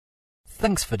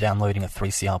Thanks for downloading a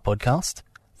 3CR podcast.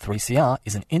 3CR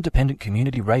is an independent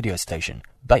community radio station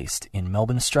based in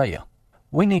Melbourne, Australia.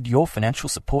 We need your financial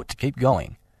support to keep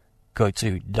going. Go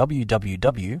to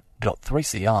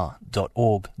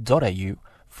www.3cr.org.au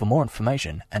for more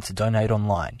information and to donate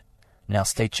online. Now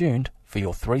stay tuned for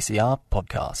your 3CR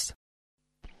podcast.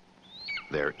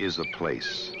 There is a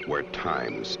place where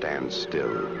time stands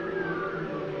still,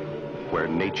 where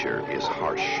nature is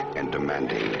harsh and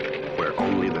demanding, where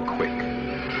only the quick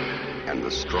and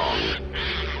the strong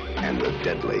and the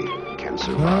deadly can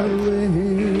survive.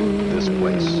 This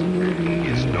place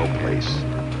is no place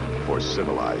for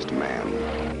civilized man.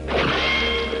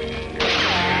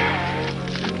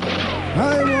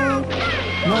 I want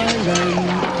my land.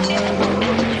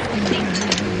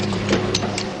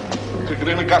 Kick it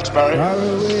in the guts, Barry. Far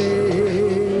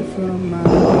away from my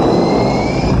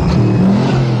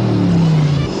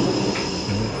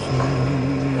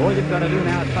All you've got to do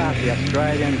now is pass the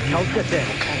Australian culture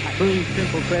test. 3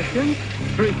 simple questions,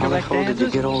 3 correct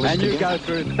answers, and you go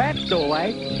through that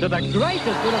doorway to the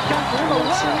greatest little country in the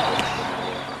world.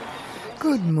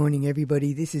 Good morning,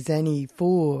 everybody. This is Annie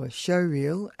for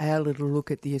Showreel, our little look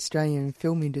at the Australian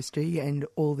film industry and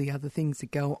all the other things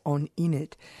that go on in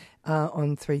it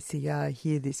on 3CR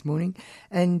here this morning.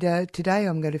 And today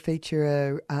I'm going to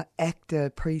feature a actor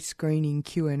pre-screening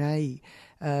Q&A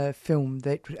film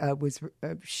that was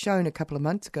shown a couple of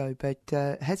months ago but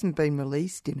hasn't been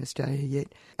released in Australia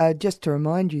yet. Just to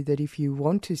remind you that if you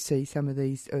want to see some of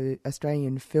these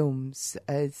Australian films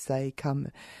as they come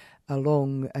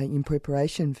along in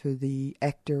preparation for the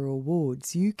ACTA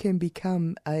Awards, you can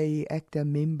become a ACTA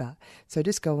member. So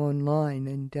just go online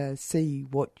and see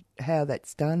how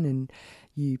that's done, and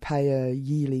you pay a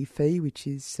yearly fee, which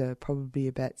is probably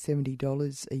about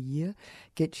 $70 a year,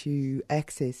 gets you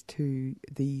access to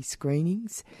the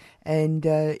screenings, and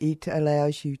it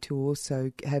allows you to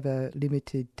also have a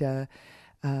limited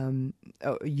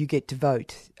you get to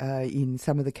vote in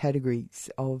some of the categories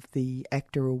of the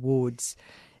ACTA Awards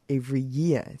every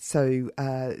year. So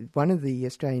one of the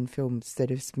Australian films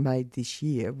that is made this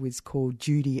year was called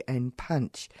Judy and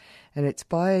Punch, and it's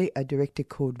by a director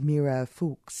called Mira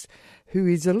Fuchs, who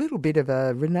is a little bit of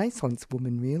a renaissance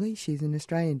woman, really. She's an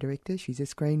Australian director. She's a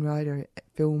screenwriter,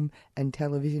 film and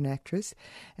television actress,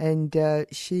 and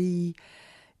she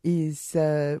is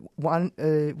one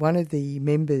of the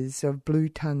members of Blue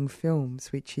Tongue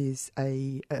Films, which is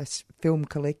a film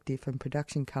collective and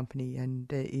production company,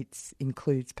 and it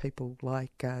includes people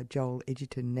like Joel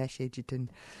Edgerton, Nash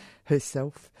Edgerton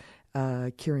herself,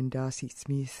 Kieran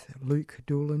Darcy-Smith, Luke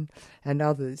Doolan and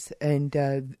others, and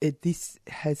this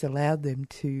has allowed them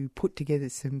to put together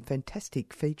some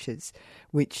fantastic features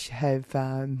which have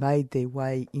made their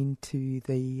way into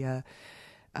the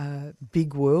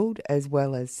big world as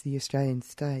well as the Australian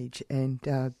stage,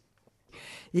 and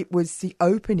it was the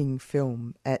opening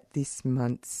film at this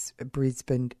month's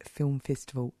Brisbane Film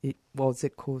Festival. It was,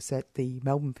 of course, at the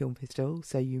Melbourne Film Festival,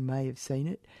 so you may have seen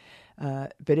it.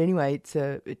 But anyway, it's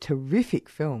a terrific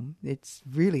film. It's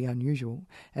really unusual,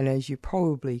 and as you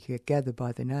probably could gather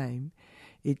by the name,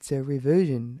 it's a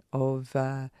reversion of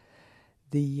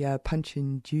the Punch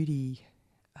and Judy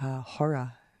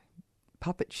horror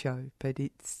puppet show, but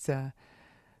it's a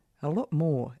lot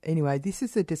more. Anyway, this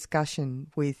is a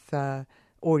discussion with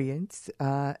audience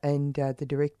and the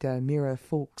director Mira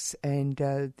Fuchs and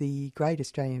the great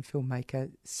Australian filmmaker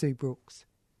Sue Brooks.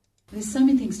 There's so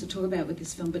many things to talk about with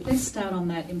this film, but let's start on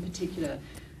that in particular.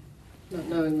 Not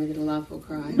knowing whether to laugh or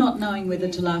cry. Not knowing whether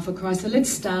to laugh or cry, so let's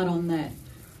start on that.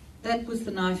 That was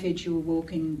the knife edge you were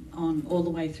walking on all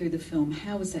the way through the film.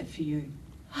 How was that for you?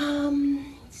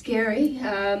 Scary.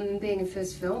 Being a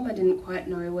first film, I didn't quite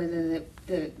know whether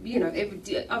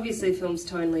obviously the film's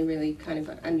tonally really kind of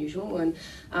unusual, and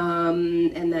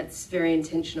that's very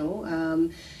intentional.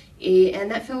 And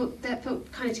that felt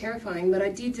kind of terrifying. But I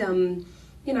did, I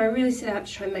really set out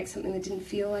to try and make something that didn't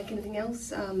feel like anything else.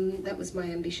 That was my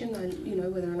ambition.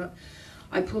 Whether or not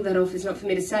I pulled that off is not for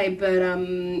me to say, but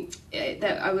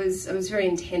that I was very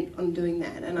intent on doing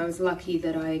that, and I was lucky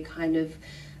that I kind of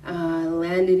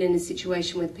landed in a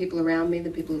situation with people around me,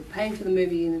 the people who are paying for the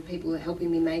movie and the people who are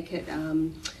helping me make it,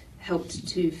 helped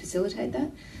to facilitate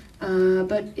that.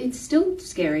 But it's still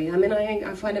scary. I mean,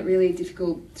 I find it really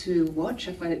difficult to watch.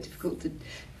 I find it difficult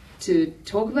to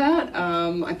talk about.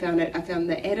 I found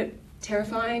the edit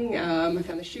terrifying. I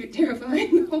found the shoot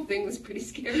terrifying. The whole thing was pretty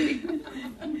scary.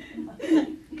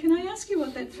 Can I ask you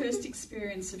what that first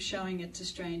experience of showing it to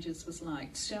strangers was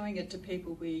like? Showing it to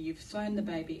people where you've thrown the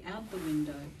baby out the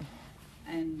window,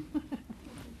 and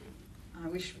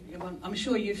I'm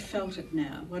sure you've felt it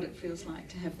now, what it feels like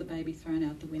to have the baby thrown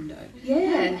out the window.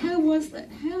 Yeah. How was that?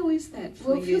 How is that for you?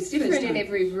 Well, it feels different in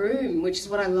every room, which is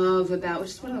what I love about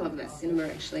cinema,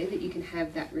 actually, that you can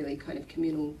have that really kind of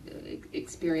communal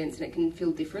experience, and it can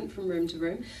feel different from room to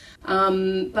room.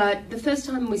 But the first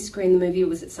time we screened the movie, it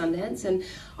was at Sundance, and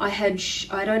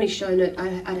I'd only shown it.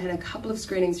 I'd had a couple of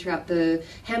screenings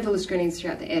handful of screenings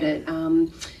throughout the edit,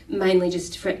 mainly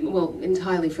just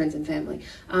entirely friends and family,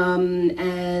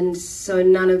 and so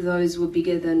none of those were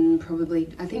bigger than probably,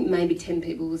 I think maybe 10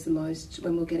 people was the most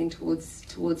when we were getting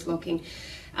towards locking.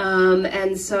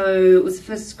 And so it was the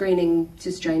first screening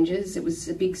to strangers. It was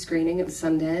a big screening. It was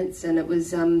Sundance, and it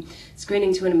was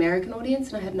screening to an American audience,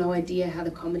 and I had no idea how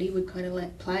the comedy would kind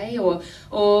of play,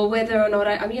 or whether or not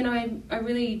I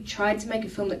really tried to make a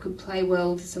film that could play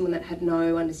well to someone that had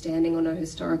no understanding or no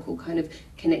historical kind of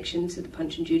connection to the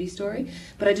Punch and Judy story.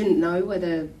 But I didn't know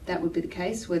whether that would be the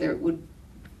case, whether it would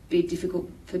be difficult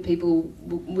for people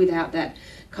without that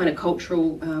kind of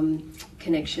cultural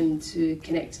connection to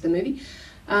connect to the movie.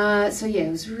 So yeah,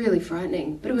 it was really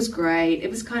frightening, but it was great. It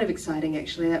was kind of exciting,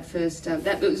 actually. That first,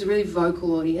 it was a really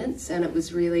vocal audience, and it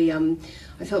was really.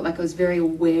 I felt like I was very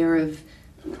aware of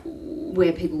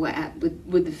where people were at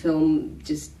with the film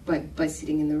just by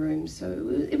sitting in the room.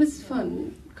 So it was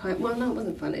fun. Well, no, it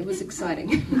wasn't fun. It was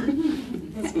exciting.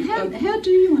 How do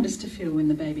you want us to feel when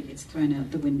the baby gets thrown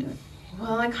out the window?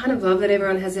 Well, I kind of love that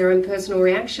everyone has their own personal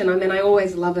reaction. I mean, I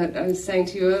always love it. I was saying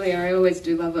to you earlier, I always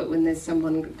do love it when there's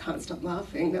someone who can't stop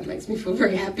laughing. That makes me feel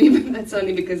very happy, but that's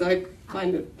only because I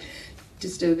find it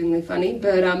disturbingly funny.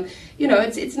 But,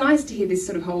 it's nice to hear this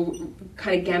sort of whole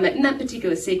kind of gamut. And that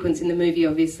particular sequence in the movie,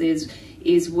 obviously,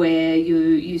 is where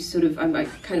you sort of, I'm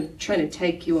kind of trying to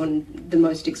take you on the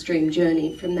most extreme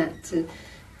journey from that to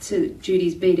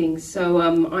Judy's beatings. So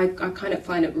I kind of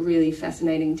find it really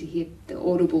fascinating to hear the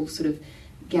audible sort of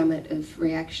gamut of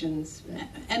reactions.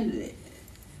 And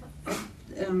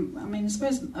I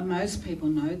suppose most people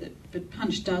know that, but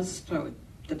Punch does throw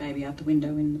the baby out the window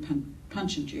in the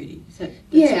Punch and Judy.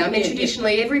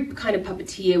 Traditionally every kind of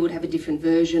puppeteer would have a different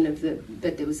version of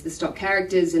but there was the stock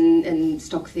characters and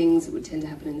stock things that would tend to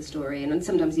happen in the story, and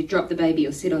sometimes you drop the baby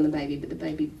or sit on the baby, but the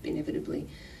baby inevitably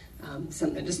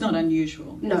something. It's not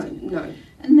unusual. No.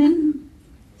 And then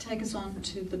take us on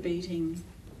to the beating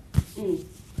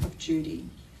of Judy.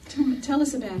 Tell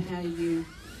us about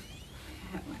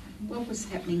what was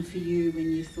happening for you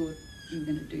when you thought you were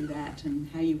going to do that, and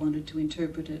how you wanted to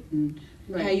interpret it, and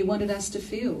how you wanted us to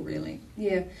feel, really.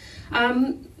 Yeah.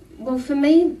 Well, for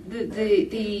me,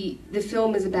 the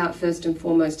film is about, first and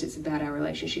foremost, it's about our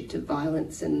relationship to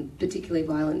violence, and particularly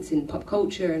violence in pop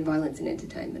culture and violence in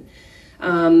entertainment.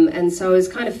 And so I was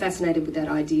kind of fascinated with that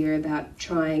idea about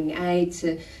trying,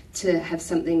 to have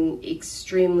something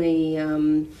extremely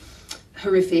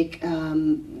horrific,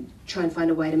 try and find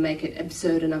a way to make it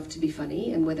absurd enough to be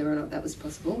funny, and whether or not that was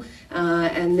possible,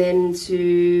 and then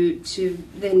to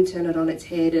then turn it on its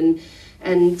head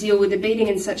and deal with the beating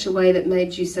in such a way that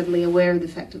made you suddenly aware of the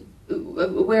fact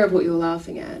aware of what you're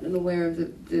laughing at, and aware of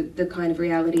the kind of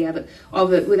reality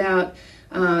of it without.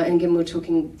 And again, we were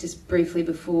talking just briefly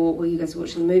before, you guys were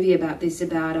watching the movie about this,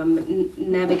 about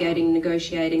navigating,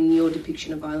 negotiating your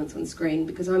depiction of violence on screen,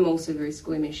 because I'm also very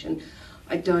squeamish, and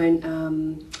I don't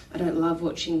love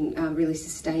watching really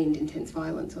sustained, intense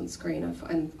violence on screen.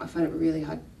 I find it really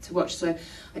hard to watch. So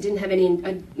I didn't have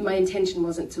my intention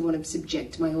wasn't to want to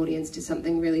subject my audience to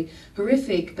something really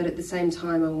horrific, but at the same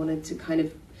time I wanted to kind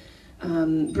of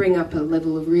bring up a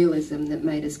level of realism that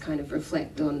made us kind of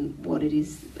reflect on what it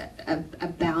is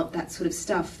about that sort of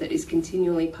stuff that is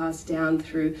continually passed down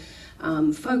through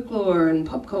folklore and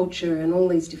pop culture and all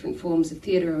these different forms of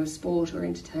theatre or sport or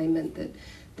entertainment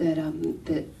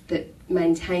that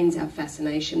maintains our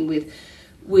fascination with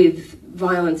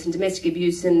violence and domestic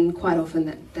abuse, and quite often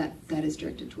that is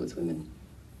directed towards women.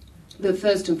 But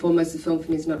first and foremost, the film for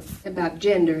me is not about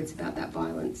gender; it's about that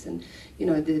violence, and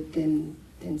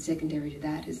then secondary to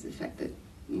that is the fact that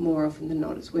more often than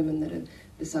not it's women that are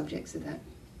the subjects of that.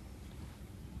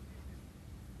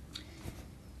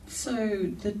 So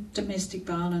the domestic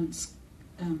violence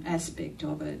aspect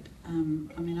of it,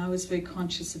 I was very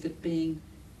conscious of it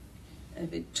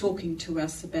talking to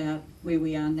us about where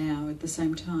we are now at the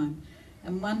same time.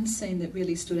 And one scene that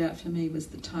really stood out for me was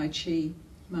the Tai Chi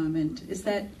moment.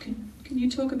 Can you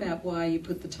talk about why you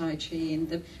put the Tai Chi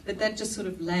in? That just sort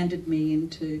of landed me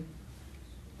into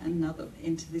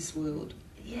this world.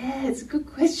 Yeah, it's a good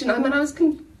question. I was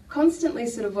constantly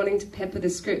sort of wanting to pepper the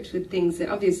script with things that,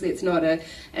 obviously it's not a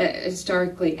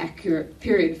historically accurate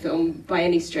period film by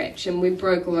any stretch, and we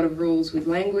broke a lot of rules with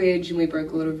language, and we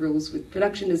broke a lot of rules with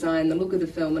production design, the look of the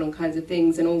film and all kinds of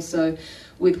things, and also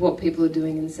with what people are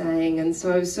doing and saying. And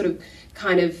so I was sort of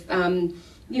kind of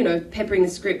peppering the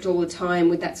script all the time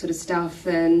with that sort of stuff.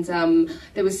 And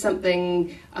there was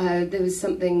something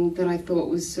that I thought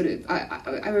was sort of...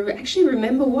 I actually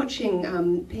remember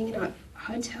watching, being in a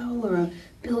hotel or a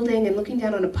building and looking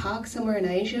down on a park somewhere in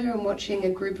Asia and watching a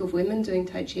group of women doing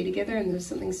Tai Chi together, and there was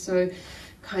something so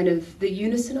kind of... the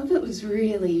unison of it was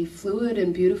really fluid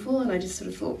and beautiful, and I just sort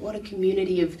of thought, what a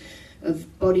community of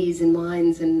bodies and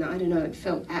minds, and I don't know, it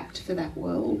felt apt for that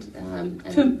world.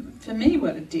 For me,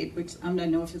 what it did, which I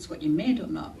don't know if it's what you meant or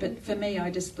not, but for me,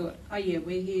 I just thought, oh yeah,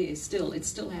 we're here still, it's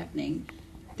still happening.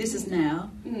 This is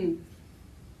now.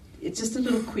 It's just a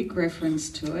little quick reference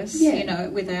to us,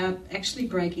 without actually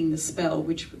breaking the spell,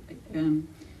 which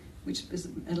was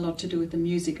a lot to do with the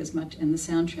music as much and the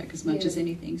soundtrack as much as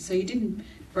anything. So you didn't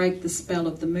break the spell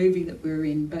of the movie that we're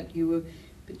in, but you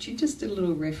just did a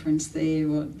little reference there,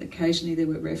 or occasionally there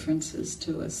were references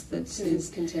to us that says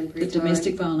contemporary that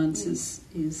domestic violence is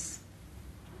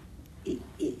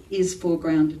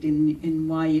foregrounded in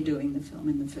why you're doing the film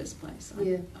in the first place.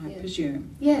 I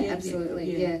presume. Yeah,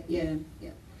 absolutely. Yeah.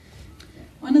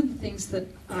 One of the things that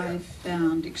I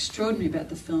found extraordinary about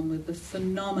the film were the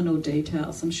phenomenal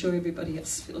details. I'm sure everybody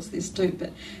else feels this too, but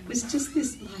it was just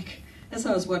this, like, as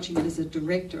I was watching it as a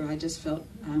director, I just felt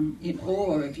in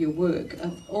awe of your work,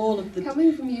 of all of the...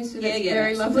 Coming from you, so that's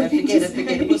very lovely. Forget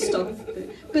it, we'll stop.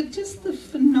 But just the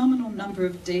phenomenal number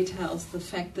of details, the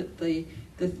fact that the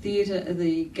theatre,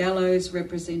 the gallows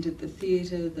represented the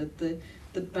theatre, that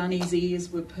the bunny's ears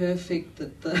were perfect,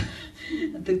 that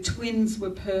the twins were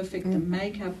perfect, the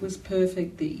makeup was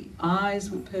perfect, the eyes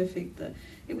were perfect,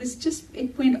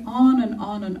 it went on and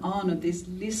on and on of this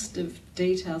list of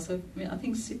details. I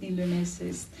think Sidney Lumet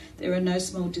says there are no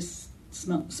small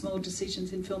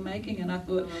decisions in filmmaking, and I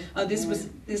thought, this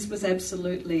was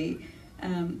absolutely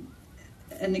an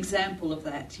example of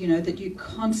that. That you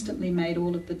constantly made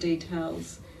all of the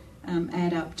details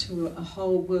add up to a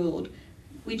whole world,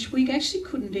 which we actually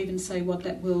couldn't even say what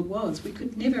that world was. We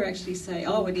could never actually say,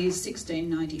 it is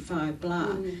 1695,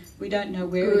 blah. We don't know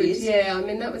where it is. Yeah, I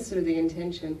mean, that was sort of the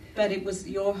intention. But it was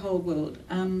your whole world.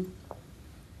 I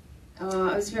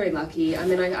was very lucky. I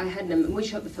mean, I had we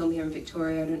shot the film here in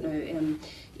Victoria. I don't know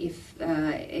if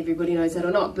everybody knows that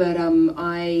or not, but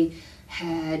I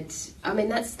mean,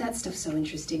 that stuff's so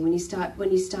interesting. When you start,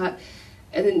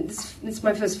 and then it's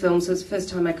my first film, so it's the first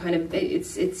time I kind of...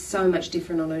 It's so much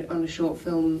different on a short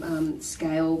film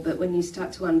scale, but when you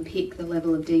start to unpick the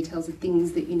level of details of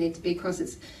things that you need to be across,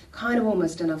 it's kind of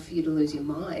almost enough for you to lose your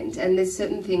mind. And there's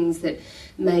certain things that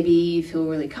maybe you feel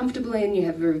really comfortable in, you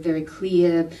have a very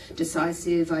clear,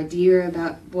 decisive idea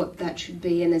about what that should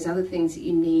be, and there's other things that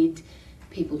you need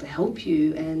people to help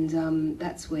you, and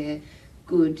that's where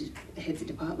good heads of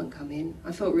department come in.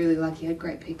 I felt really lucky. I had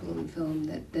great people in the film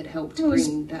that helped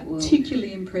bring that world. I was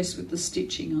particularly impressed with the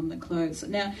stitching on the clothes.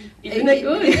 Now, isn't it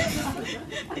good?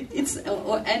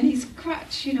 And his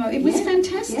crutch, it was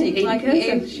fantastic. Yeah,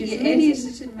 Eddie's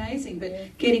just amazing.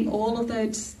 But getting all of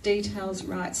those details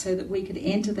right so that we could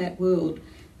enter that world,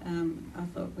 I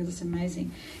thought was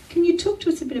amazing. Can you talk to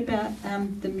us a bit about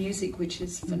the music, which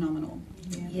is phenomenal?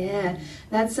 Yeah,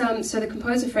 that's so the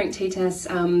composer Frank Titas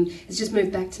has just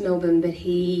moved back to Melbourne, but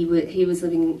he was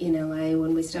living in LA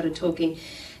when we started talking,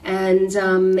 and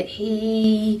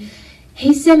he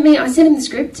sent me. I sent him the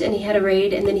script, and he had a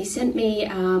read, and then he sent me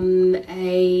a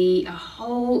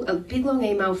big long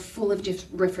email full of just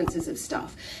references of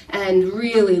stuff and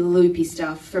really loopy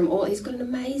stuff from all. He's got an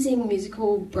amazing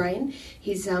musical brain.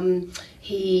 He's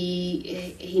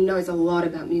he knows a lot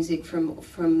about music from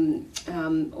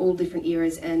all different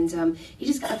eras, and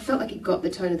I felt like he got the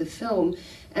tone of the film.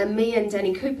 And me and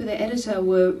Danny Cooper, the editor,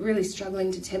 were really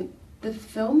struggling to temp the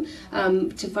film,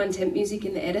 to find temp music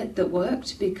in the edit that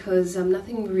worked, because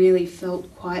nothing really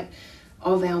felt quite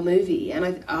of our movie.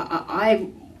 And I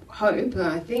hope,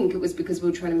 I think it was because we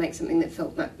were trying to make something that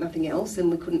felt like nothing else, and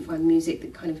we couldn't find music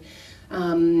that kind of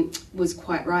was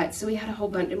quite right. So we had a whole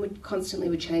bunch, and we constantly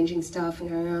were changing stuff and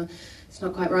going, it's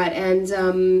not quite right.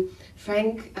 And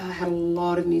Frank had a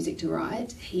lot of music to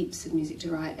write, heaps of music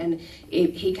to write, and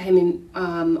he came in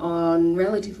on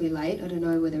relatively late. I don't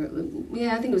know whether it was...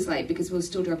 Yeah, I think it was late, because we were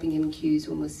still dropping in cues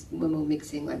when we were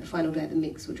mixing. Like the final day of the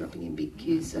mix, we're dropping in big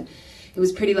cues, so it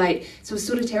was pretty late. So it was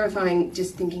sort of terrifying,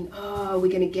 just thinking, we're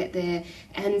going to get there.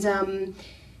 And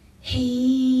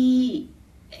he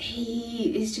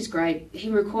he is just great. He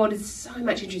recorded so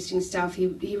much interesting stuff. He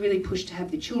really pushed to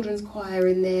have the children's choir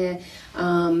in there.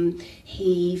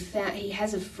 He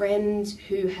has a friend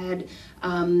who had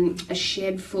a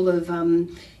shed full of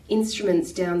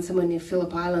instruments down somewhere near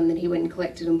Phillip Island that he went and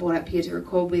collected and brought up here to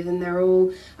record with, and they're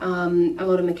all a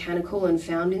lot of mechanical and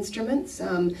found instruments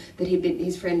that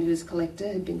his friend who was a collector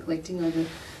had been collecting over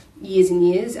years and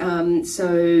years.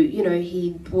 So, you know,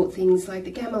 he brought things like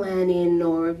the gamelan in,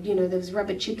 or, you know, there was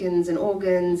rubber chickens and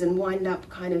organs and wind-up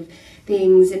kind of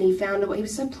things, and he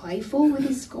was so playful with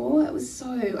his score. It was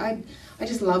so... I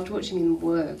just loved watching him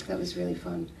work. That was really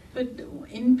fun. But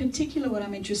in particular, what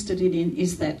I'm interested in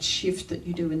is that shift that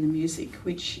you do in the music,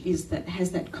 which is that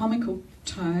has that comical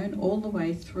tone all the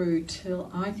way through till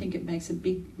I think it makes a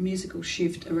big musical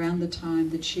shift around the time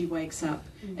that she wakes up.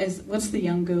 What's the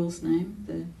young girl's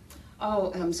name?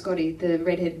 Scotty, the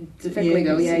redhead, the freckly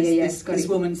girl. Yeah, Scotty. This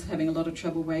woman's having a lot of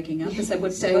trouble waking up.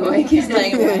 Staying awake,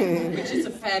 which is a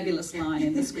fabulous line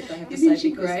in the script, I have to say. Isn't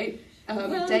she great?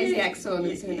 Daisy Axon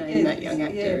is her name, that young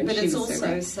actor. Yeah, and but she it's was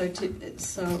also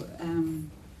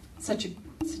such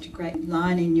a great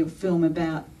line in your film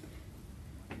about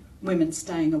women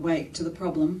staying awake to the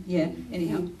problem. Yeah,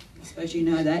 anyhow, I suppose you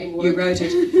know that. You wrote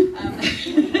it.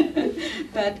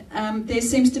 But there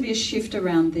seems to be a shift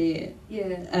around there.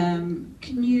 Yeah.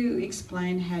 Can you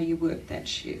explain how you work that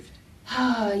shift?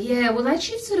 Well, that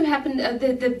shift sort of happened. I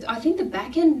think the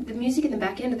back end, the music in the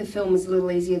back end of the film was a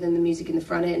little easier than the music in the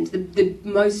front end. The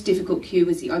most difficult cue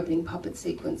was the opening puppet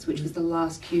sequence, which was the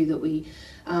last cue that we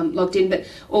locked in, but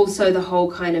also the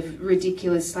whole kind of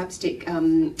ridiculous slapstick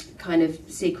kind of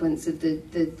sequence of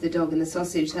the dog and the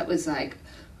sausage. That was like,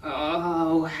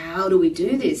 oh, how do we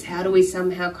do this? How do we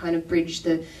somehow kind of bridge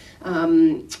the...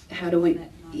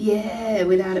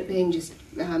 without it being just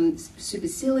super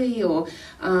silly or...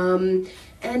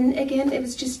 and again, it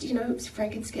was just, you know,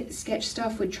 Frank would sketch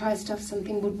stuff, we'd try stuff,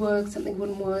 something would work, something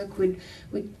wouldn't work, we'd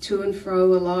to and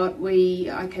fro a lot.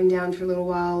 I came down for a little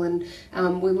while and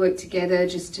we worked together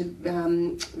just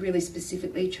to really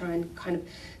specifically try and kind of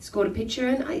score a picture,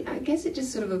 and I guess it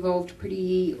just sort of evolved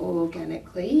pretty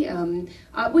organically.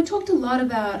 We talked a lot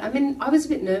about, I was a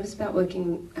bit nervous about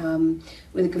working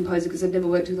with a composer because I'd never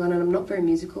worked with one, and I'm not very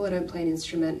musical, I don't play an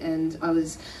instrument, and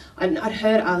I'd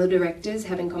heard other directors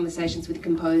having conversations with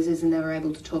composers, and they were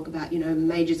able to talk about, you know,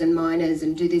 majors and minors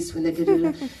and do this when they did it.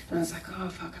 And I was like, oh,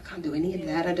 fuck, I can't do any of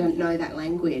that. I don't know that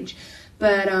language.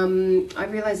 But I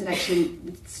realised that actually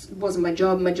it wasn't my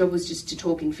job. My job was just to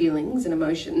talk in feelings and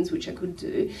emotions, which I could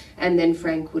do. And then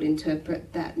Frank would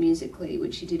interpret that musically,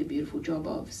 which he did a beautiful job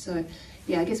of. So,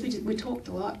 yeah, I guess we talked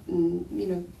a lot and, you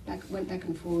know, went back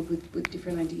and forward with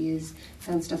different ideas,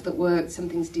 found stuff that worked, some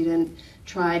things didn't,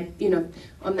 tried, you know,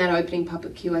 on that opening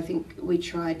puppet cue, I think we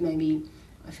tried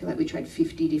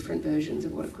 50 different versions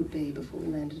of what it could be before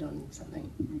we landed on something.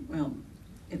 Well,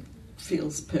 it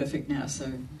feels perfect now,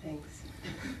 so... Thanks.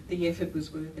 The effort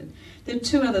was worth it. There are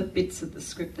two other bits of the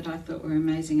script that I thought were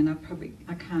amazing, and I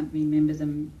can't remember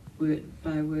them word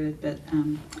by word, but...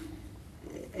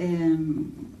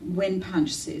 when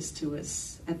Punch says to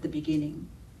us at the beginning,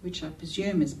 which I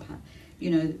presume is part,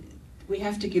 you know, we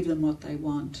have to give them what they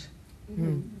want.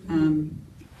 Mm-hmm.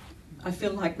 I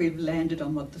feel like we've landed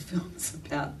on what the film's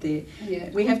about there. Yeah.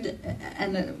 We have to,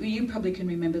 and you probably can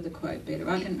remember the quote better.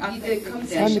 The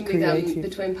conversation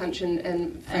between Punch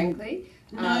and Frankly.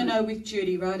 No, with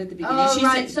Judy right at the beginning.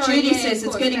 Judy says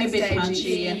it's getting a bit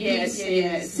punchy, and yes.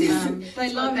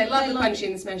 They love the punchy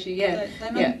and the smashy.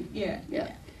 Yeah.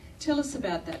 Tell us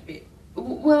about that bit.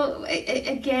 Well,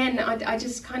 again, I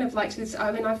just kind of liked this.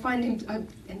 I mean, I find him,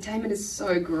 and Damon is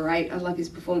so great. I love his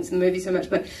performance in the movie so much.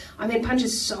 But, I mean, Punch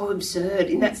is so absurd.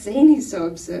 In that scene, he's so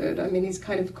absurd. I mean, he's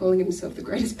kind of calling himself the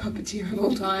greatest puppeteer of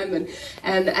all time.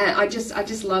 And I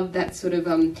just love that sort of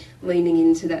leaning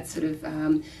into that sort of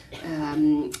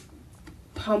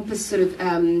pompous sort of...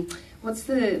 What's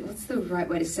the right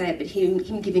way to say it? But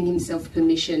him giving himself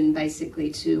permission,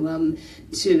 basically, to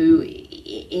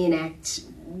enact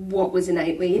what was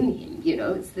innately in him. You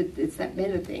know, it's that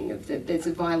meta thing of that. There's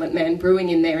a violent man brewing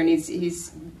in there, and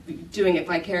he's doing it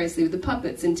vicariously with the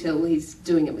puppets until he's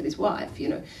doing it with his wife. You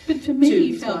know. But for me,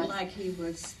 he felt like he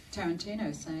was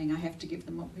Tarantino saying, "I have to give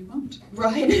them what we want."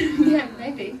 Right? Yeah,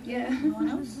 maybe. Yeah. No one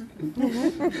else.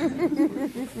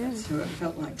 That's who it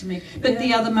felt like to me. But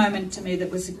the other moment to me that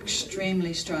was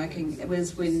extremely striking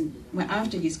was when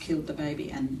after he's killed the baby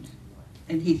and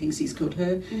he thinks he's killed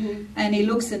her, mm-hmm. and he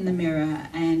looks in the mirror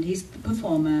and he's the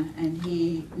performer and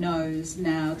he knows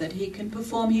now that he can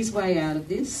perform his way out of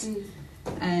this.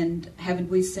 And haven't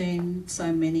we seen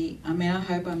so many? I mean, I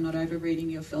hope I'm not overreading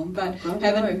your film, but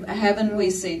haven't we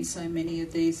seen so many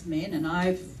of these men? And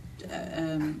I've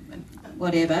and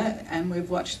we've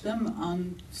watched them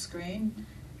on screen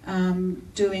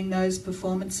doing those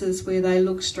performances where they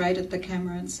look straight at the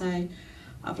camera and say,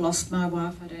 "I've lost my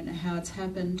wife. I don't know how it's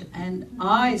happened." And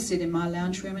I sit in my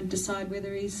lounge room and decide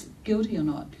whether he's guilty or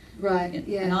not. Right.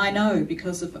 Yeah. And I know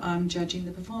because I'm judging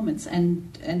the performance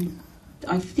and.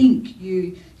 I think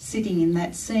you sitting in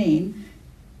that scene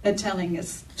are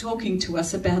talking to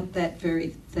us about that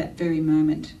very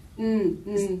moment.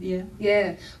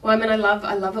 Yeah. Well, I mean, I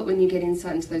love it when you get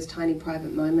insight into those tiny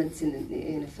private moments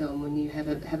in a film, when you have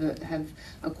a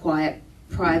quiet,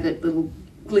 private little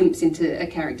glimpse into a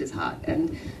character's heart.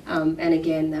 And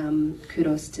again,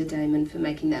 kudos to Damon for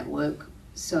making that work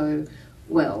so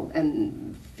well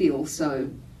and feel so,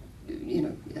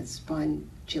 spine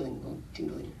chilling or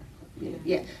tingling.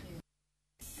 Yeah.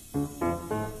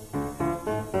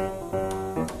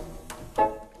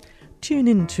 Tune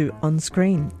in to On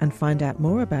Screen and find out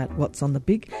more about what's on the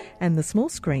big and the small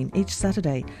screen each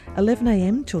Saturday, 11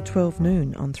 a.m. till 12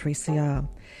 noon on 3CR.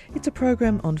 It's a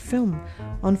program on film,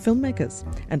 on filmmakers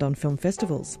and on film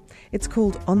festivals. It's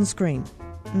called On Screen,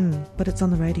 but it's on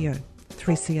the radio,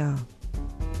 3CR.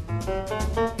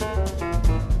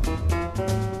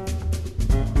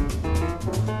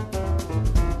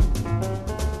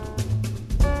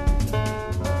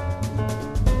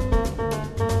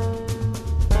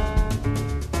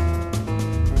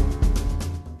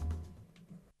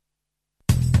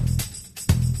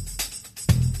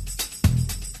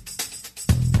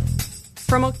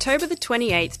 From October the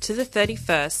 28th to the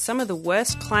 31st, some of the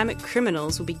worst climate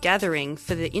criminals will be gathering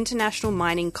for the International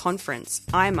Mining Conference,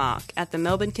 IMARC, at the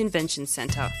Melbourne Convention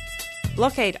Centre.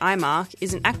 Blockade IMARC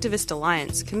is an activist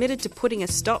alliance committed to putting a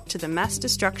stop to the mass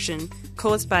destruction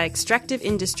caused by extractive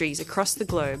industries across the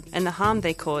globe and the harm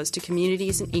they cause to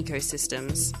communities and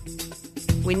ecosystems.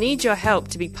 We need your help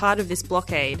to be part of this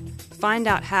blockade. Find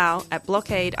out how at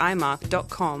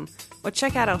blockadeimarc.com or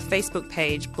check out our Facebook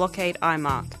page, Blockade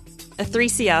IMARC. A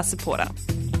 3CR supporter.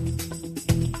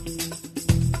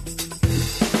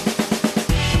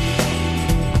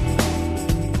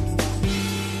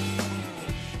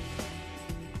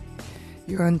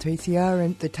 You're on 3CR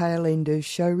and the tail end of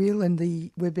Showreel, and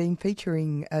we've been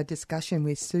featuring a discussion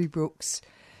with Sue Brooks,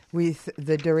 with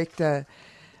the director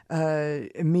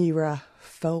Mira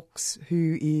Felks,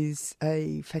 who is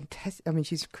a fantastic... I mean,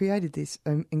 she's created this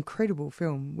incredible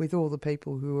film with all the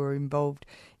people who are involved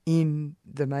in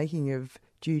the making of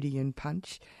Judy and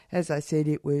Punch. As I said,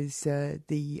 it was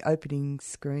the opening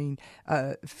screen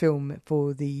film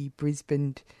for the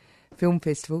Brisbane Film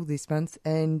Festival this month,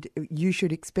 and you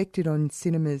should expect it on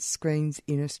cinemas screens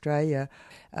in Australia.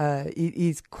 It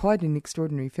is quite an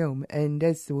extraordinary film, and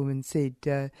as the woman said,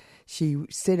 she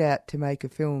set out to make a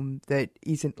film that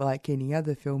isn't like any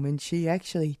other film, and she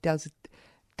actually does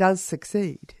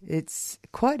succeed. It's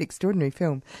quite extraordinary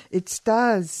film. It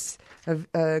stars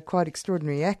a quite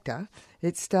extraordinary actor.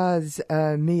 It stars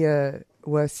Mia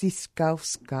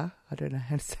Wasikowska, I don't know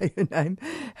how to say her name,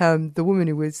 the woman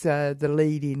who was the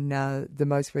lead in the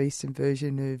most recent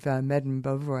version of Madame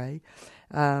Bovary.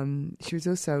 She was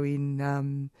also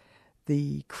in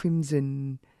the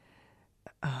Crimson...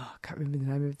 I can't remember the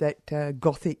name of that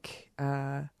gothic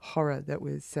horror that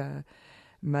was...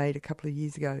 made a couple of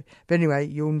years ago. But anyway,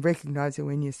 you'll recognise her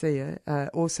when you see her.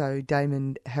 Also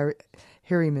Damon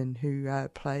Herriman, who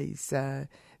plays the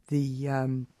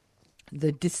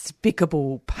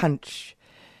despicable Punch.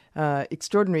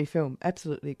 Extraordinary film,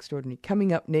 absolutely extraordinary.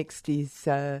 Coming up next is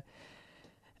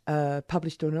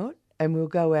Published or Not, and we'll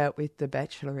go out with the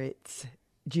Bachelorette's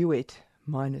duet,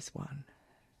 -1.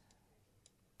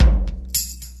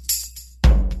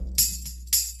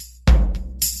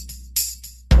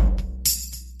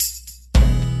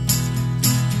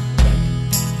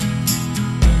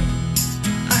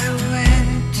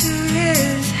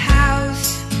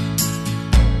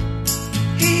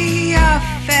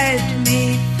 Fed me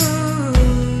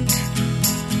food.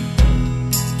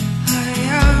 I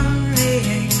only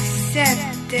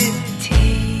accepted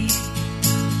tea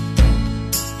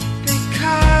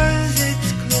because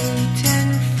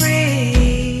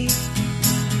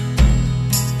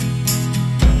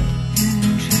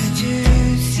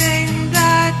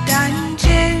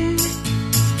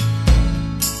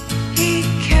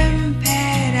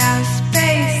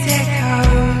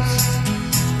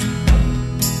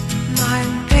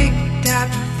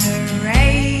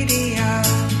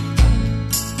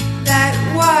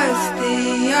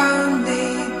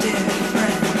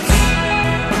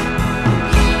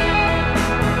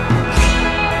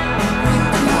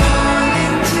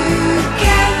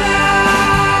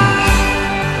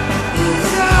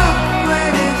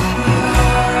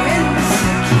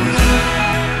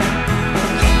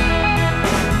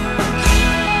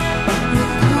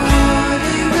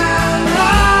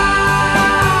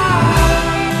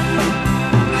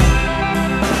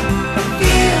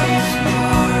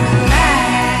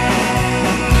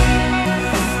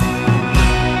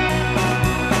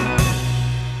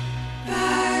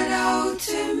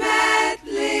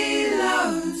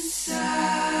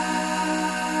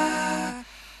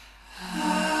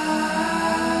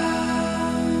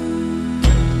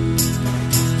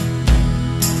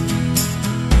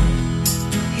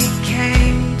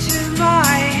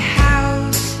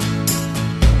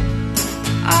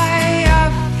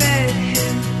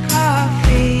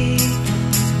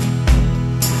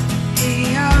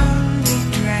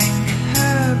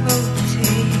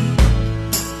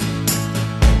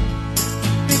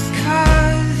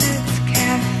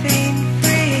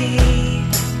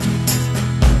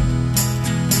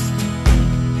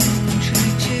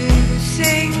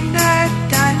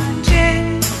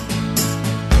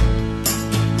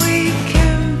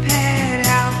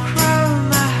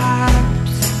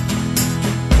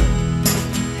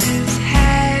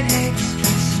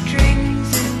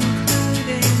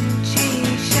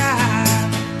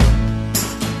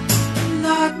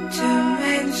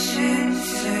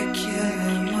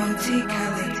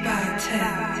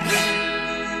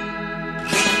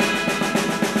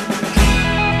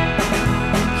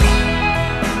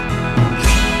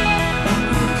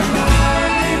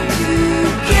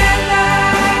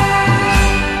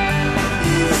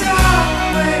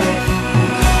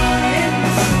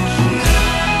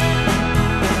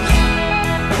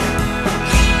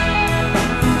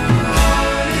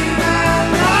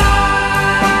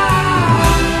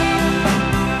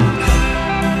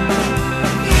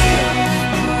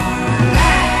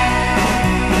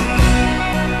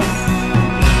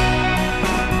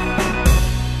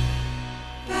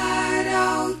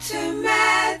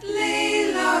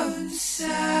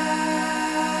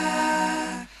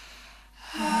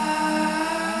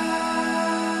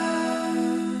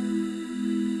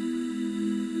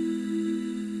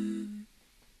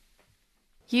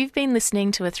You've been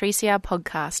listening to a 3CR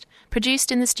podcast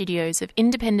produced in the studios of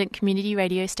independent community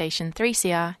radio station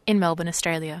 3CR in Melbourne,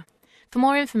 Australia. For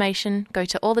more information, go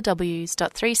to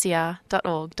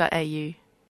allthews.3cr.org.au.